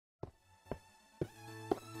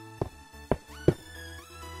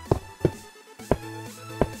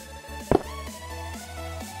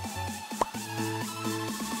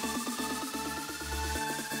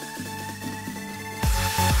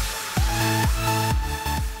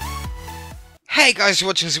Hey guys, you're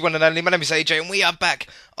watching the one and only. My name is AJ, and we are back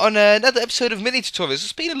on another episode of mini tutorials.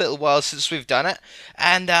 It's been a little while since we've done it,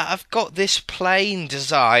 and I've got this plane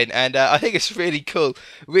design, and I think it's really cool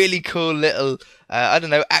little I don't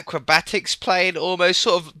know, acrobatics plane, almost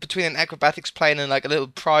sort of between an acrobatics plane and like a little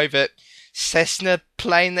private Cessna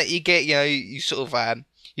plane that you get. You know, you sort of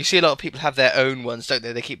you see a lot of people have their own ones, don't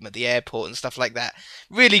they? They keep them at the airport and stuff like that.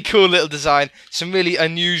 Really cool little design. Some really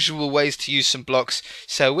unusual ways to use some blocks.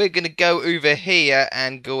 So we're going to go over here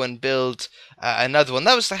and go and build another one.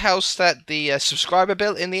 That was the house that the subscriber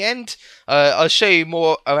built in the end. I'll show you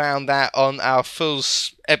more around that on our full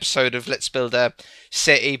episode of Let's Build a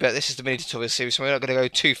City. But this is the mini tutorial series, so we're not going to go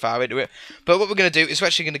too far into it. But what we're going to do is we're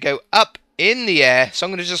actually going to go up in the air. So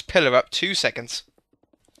I'm going to just pillar up 2 seconds.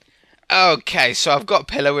 Okay, so I've got a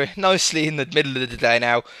pillar. We're nicely in the middle of the day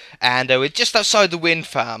now, and we're just outside the wind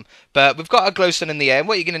farm. But we've got our glowstone in the air, and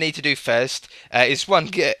what you're going to need to do first is, one,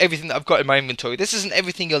 get everything that I've got in my inventory. This isn't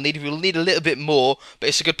everything you'll need. You'll need a little bit more, but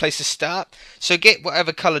it's a good place to start. So get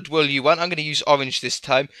whatever coloured wool you want. I'm going to use orange this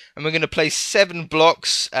time, and we're going to place 7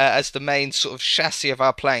 blocks as the main sort of chassis of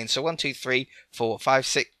our plane. So 1, 2, 3, 4, 5,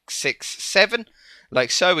 6, 7,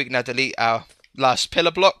 like so. We can now delete our last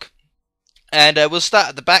pillar block. And we'll start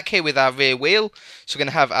at the back here with our rear wheel. So we're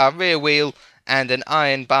going to have our rear wheel and an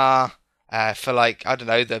iron bar for, like, I don't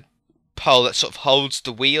know, the pole that sort of holds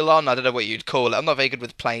the wheel on. I don't know what you'd call it. I'm not very good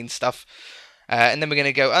with plane stuff. And then we're going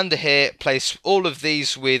to go under here, place all of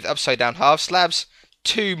these with upside down half slabs.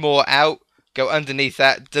 2 more out, go underneath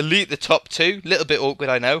that, delete the top 2. Little bit awkward,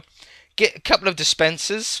 I know. Get a couple of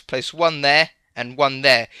dispensers, place 1 there and 1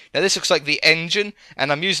 there. Now this looks like the engine, and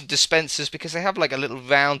I'm using dispensers because they have like a little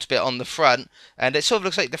round bit on the front, and it sort of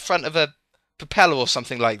looks like the front of a propeller or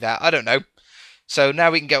something like that. I don't know. So now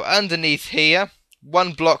we can go underneath here,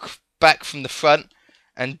 1 block back from the front,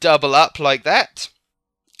 and double up like that,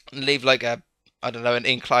 and leave like a, I don't know, an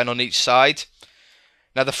incline on each side.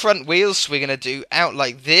 Now the front wheels we're going to do out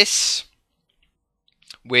like this,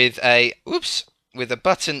 with a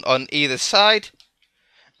button on either side.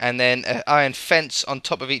 And then an iron fence on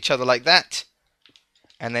top of each other like that.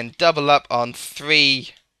 And then double up on 3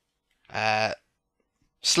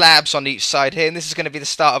 slabs on each side here. And this is going to be the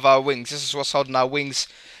start of our wings. This is what's holding our wings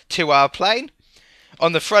to our plane.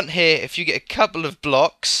 On the front here, if you get a couple of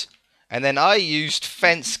blocks, and then I used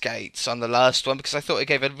fence gates on the last one because I thought it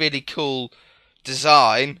gave a really cool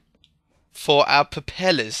design for our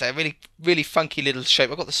propellers. They're really funky little shape.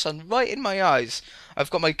 I've got the sun right in my eyes. I've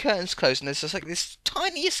got my curtains closed, and there's just like this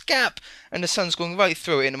tiniest gap, and the sun's going right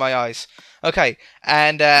through it into my eyes. Okay,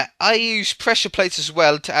 and I use pressure plates as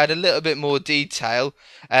well to add a little bit more detail.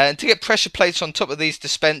 And to get pressure plates on top of these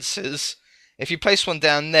dispensers, if you place one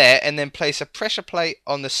down there and then place a pressure plate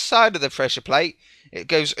on the side of the pressure plate, it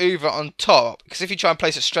goes over on top. Because if you try and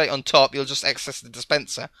place it straight on top, you'll just access the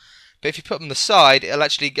dispenser. But if you put them on the side, it'll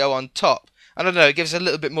actually go on top. I don't know, it gives a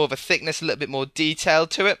little bit more of a thickness, a little bit more detail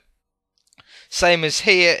to it. Same as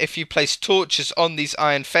here, if you place torches on these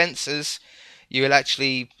iron fences, you will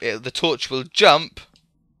actually, the torch will jump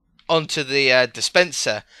onto the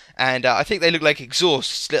dispenser. And I think they look like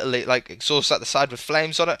exhausts, literally like exhausts at the side with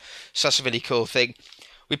flames on it. So that's a really cool thing.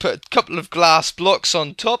 We put a couple of glass blocks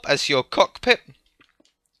on top as your cockpit.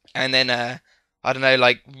 And then, I don't know,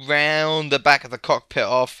 like round the back of the cockpit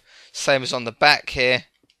off. Same as on the back here.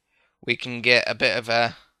 We can get a bit of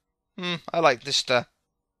a, I like this,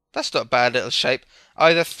 that's not a bad little shape.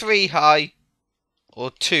 Either 3 high or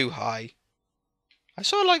 2 high. I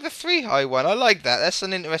sort of like the 3 high one. I like that. That's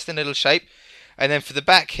an interesting little shape. And then for the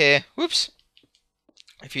back here,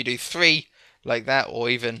 if you do 3 like that, or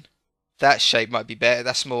even that shape might be better.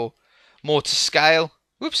 That's more to scale.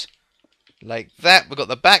 Like that. We've got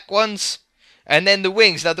the back ones. And then the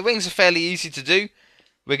wings. Now the wings are fairly easy to do.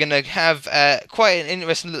 We're going to have quite an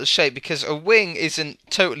interesting little shape because a wing isn't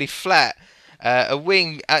totally flat. A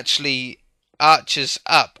wing actually arches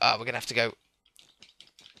up. We're going to have to go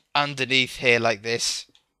underneath here like this.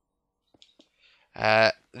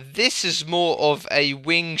 This is more of a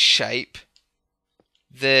wing shape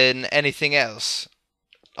than anything else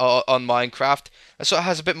on Minecraft. It sort of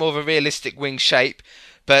has a bit more of a realistic wing shape,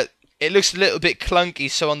 but it looks a little bit clunky,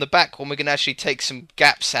 so on the back one we're going to actually take some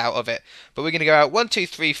gaps out of it. But we're going to go out 1, 2,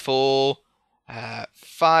 3, 4,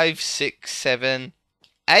 5, 6, 7,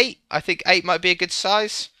 8. I think 8 might be a good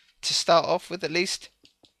size to start off with at least.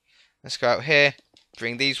 Let's go out here,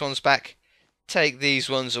 bring these ones back, take these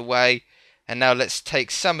ones away, and now let's take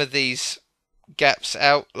some of these gaps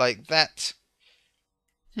out like that.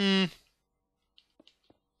 I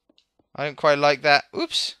don't quite like that.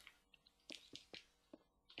 Oops.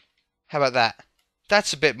 How about that?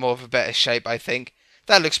 That's a bit more of a better shape, I think.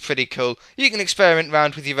 That looks pretty cool. You can experiment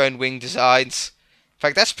around with your own wing designs. In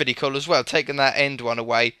fact, that's pretty cool as well, taking that end one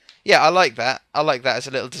away. Yeah, I like that. I like that as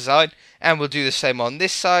a little design. And we'll do the same on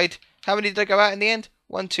this side. How many did I go out in the end?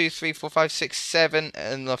 1, 2, 3, 4, 5, 6, 7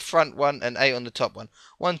 and the front one, and 8 on the top one.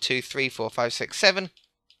 1, 2, 3, 4, 5, 6, 7.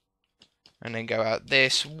 And then go out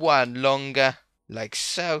this one longer, like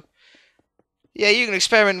so. Yeah, you can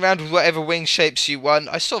experiment around with whatever wing shapes you want.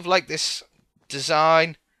 I sort of like this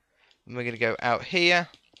design. And we're going to go out here.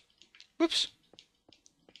 Whoops.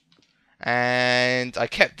 And I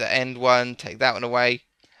kept the end one, take that one away,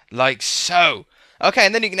 like so. Okay,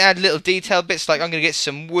 and then you can add little detail bits, like I'm going to get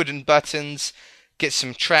some wooden buttons, get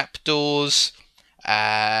some trapdoors,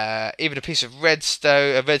 even a piece of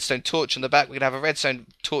redstone torch on the back. We're going to have a redstone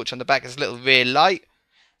torch on the back as a little rear light.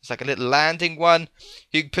 It's like a little landing one.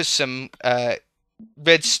 You can put some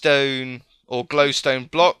redstone or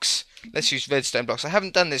glowstone blocks. Let's use redstone blocks. I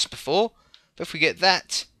haven't done this before, but if we get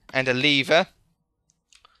that and a lever,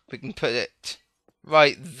 we can put it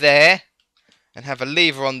right there and have a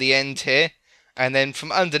lever on the end here. And then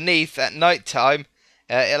from underneath at night time,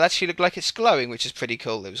 it'll actually look like it's glowing, which is pretty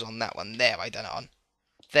cool. It was on that one there. I done it on.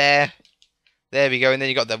 There. There we go. And then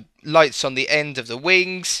you got the lights on the end of the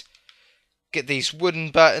wings. Get these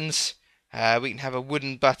wooden buttons. We can have a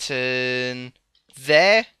wooden button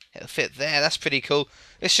there. It'll fit there. That's pretty cool.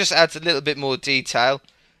 This just adds a little bit more detail.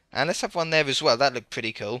 And let's have one there as well. That looked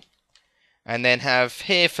pretty cool. And then have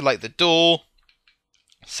here for like the door.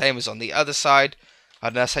 Same as on the other side. I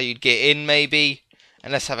don't know, that's how you'd get in maybe.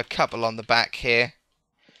 And let's have a couple on the back here.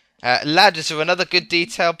 Ladders are another good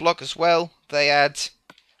detail block as well. They add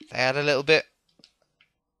a little bit.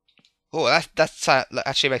 Oh, that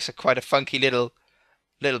actually makes quite a funky little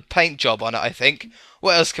paint job on it, I think.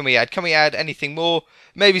 What else can we add? Can we add anything more?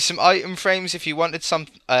 Maybe some item frames if you wanted some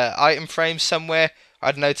item frames somewhere.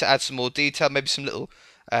 I don't know, to add some more detail. Maybe some little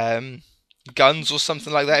guns or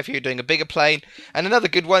something like that if you're doing a bigger plane. And another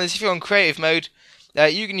good one is if you're on creative mode,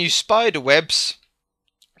 you can use spider webs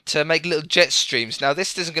to make little jet streams. Now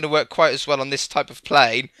this isn't going to work quite as well on this type of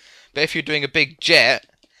plane, but if you're doing a big jet,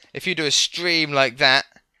 if you do a stream like that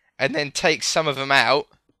and then take some of them out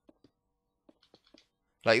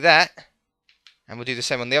like that, and we'll do the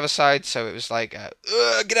same on the other side. So it was like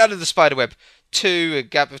get out of the spider web, 2, a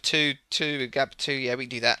gap of 2, 2, a gap of 2. Yeah, we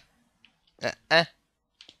can do that.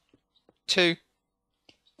 2,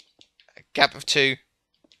 a gap of 2,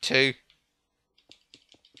 2,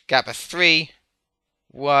 gap of 3,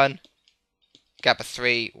 1, gap of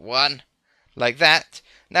 3, 1, like that.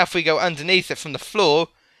 Now if we go underneath it from the floor,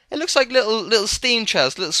 it looks like little steam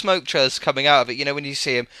trails, little smoke trails coming out of it, you know, when you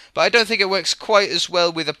see them. But I don't think it works quite as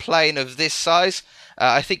well with a plane of this size.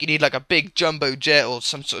 I think you need like a big jumbo jet or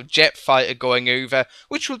some sort of jet fighter going over,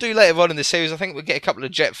 which we'll do later on in the series. I think we'll get a couple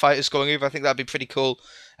of jet fighters going over. I think that'd be pretty cool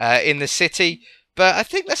in the city. But I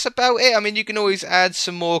think that's about it. I mean, you can always add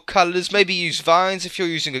some more colours. Maybe use vines if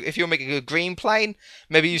you're making a green plane.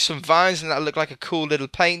 Maybe use some vines and that'll look like a cool little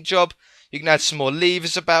paint job. You can add some more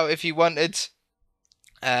levers about if you wanted.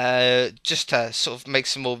 Just to sort of make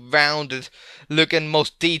some more rounded looking, more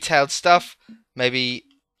detailed stuff. Maybe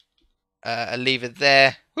a lever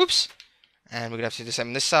there. Whoops. And we're going to have to do the same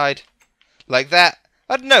on this side. Like that.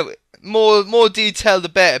 I don't know. More detail the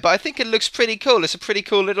better. But I think it looks pretty cool. It's a pretty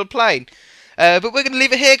cool little plane. But we're going to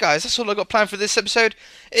leave it here, guys. That's all I've got planned for this episode.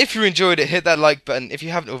 If you enjoyed it, hit that like button. If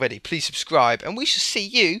you haven't already, please subscribe. And we shall see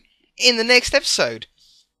you in the next episode.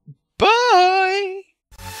 Bye!